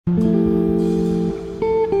Hi,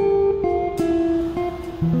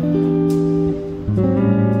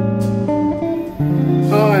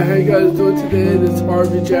 how you guys doing today? This is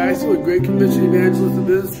Harvey Jackson with Great Commission Evangelistic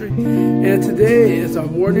Ministry, and today is our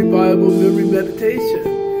morning Bible memory meditation.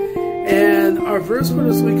 And our verse for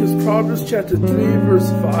this week is Proverbs chapter 3, verse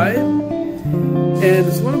 5, and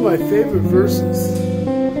it's one of my favorite verses.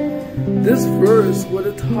 This verse, what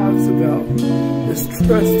it talks about is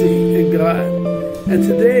trusting in God. And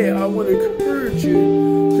today I want to encourage you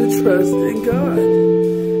to trust in God.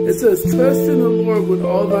 It says, trust in the Lord with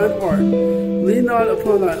all thine heart. Lean not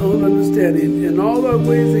upon thy own understanding. In all thy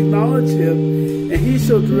ways acknowledge him, and he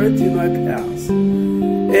shall direct you in thy paths.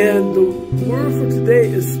 And the word for today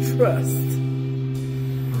is trust.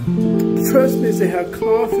 Trust means to have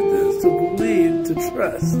confidence, to believe, to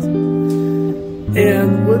trust.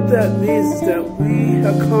 And what that means is that we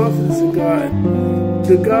have confidence in God.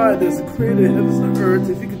 The God that's the creator of heavens and earth.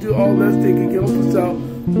 If he can do all that, they can help us out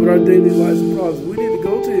with our daily lives and problems. We need to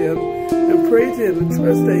go to him and pray to him and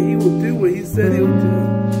trust that he will do what he said he'll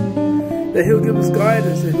do. That he'll give us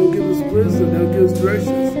guidance, that he'll give us wisdom, that he'll give us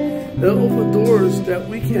directions. That he'll open doors that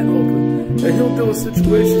we can't open. That he'll deal with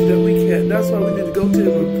situations that we can't. And that's why we need to go to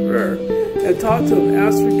him in prayer and talk to him,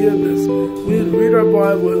 ask forgiveness. We need to read our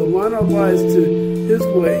Bible and align our lives to his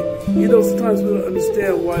way. You know, sometimes we don't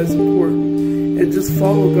understand why it's important. And just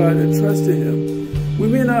follow God and trust in him. We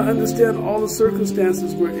may not understand all the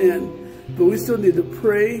circumstances we're in, but we still need to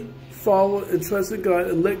pray, follow, and trust in God,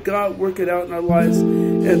 and let God work it out in our lives.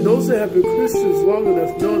 And those that have been Christians long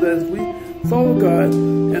enough know that as we follow God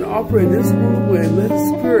and operate in his word way, and let his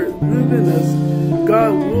spirit live in us,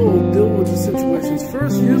 God will deal with the situations.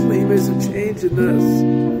 First, usually he makes a change in us,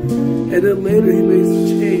 and then later he makes a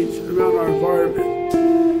change around our environment.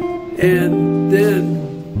 And then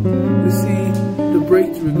we see the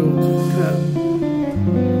breakthrough go to come.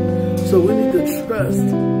 So we need to trust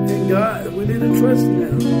in God. We need to trust in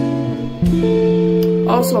him.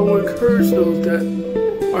 Also, I want to encourage those that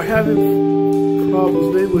are having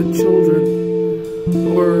problems, maybe with children,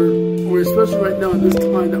 or especially right now in this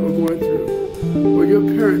time that we're going through, or your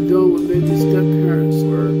parent dealing with maybe step-parents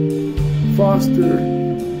or foster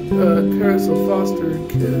parents of foster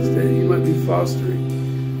kids that you might be fostering,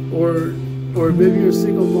 or maybe you're a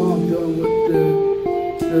single mom dealing with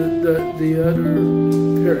the other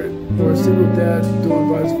parent, or a single dad doing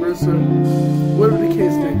vice versa, whatever the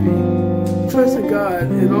case may be. Trust in God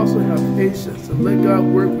and also have patience and let God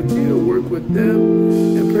work with you and work with them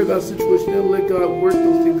and pray about situations and let God work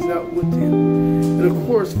those things out with you. And of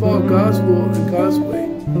course, follow God's will and God's way.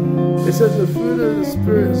 It says the fruit of the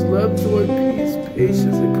Spirit is love, joy, peace,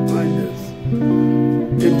 patience, and kindness,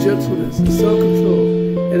 and gentleness, and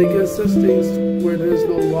self-control, and against such things where there is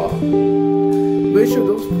no law. Make sure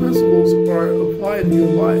those principles are applied in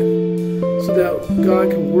your life so that God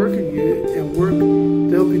can work in you and work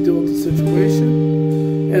to help you deal with the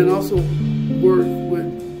situation, and also work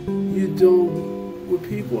with you dealing with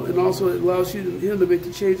people, and also it allows him to make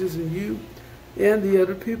the changes in you and the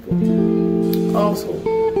other people. Also,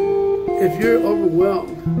 if you're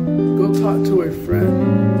overwhelmed, go talk to a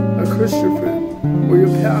friend, a Christian friend, or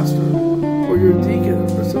your pastor, or your deacon,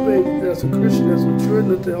 or somebody that's a Christian that's mature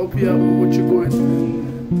enough to help you out with what you're going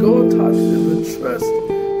through. Go and talk to them and trust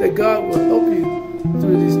that God will help you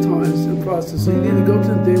through these times and process. So you need to go to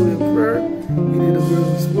the daily in prayer. You need to learn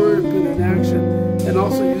His Word, put it in action, and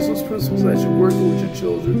also use those principles as you're working with your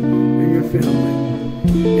children and your family.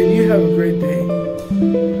 And you have a great day.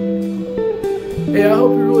 Hey, I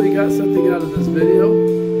hope you really got something out of this video.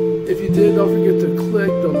 If you did, don't forget to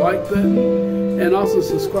click the like button and also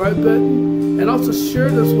subscribe button, and also share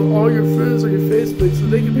this with all your friends on your Facebook so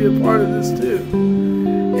they can be a part of this too.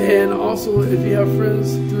 And also, if you have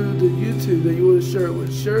friends through the YouTube that you want to share it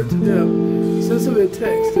with, share it to them. Send them a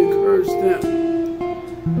text to encourage them.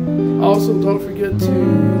 Also, don't forget to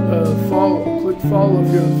click follow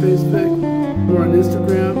if you're on Facebook or on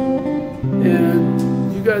Instagram. And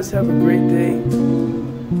you guys have a great day.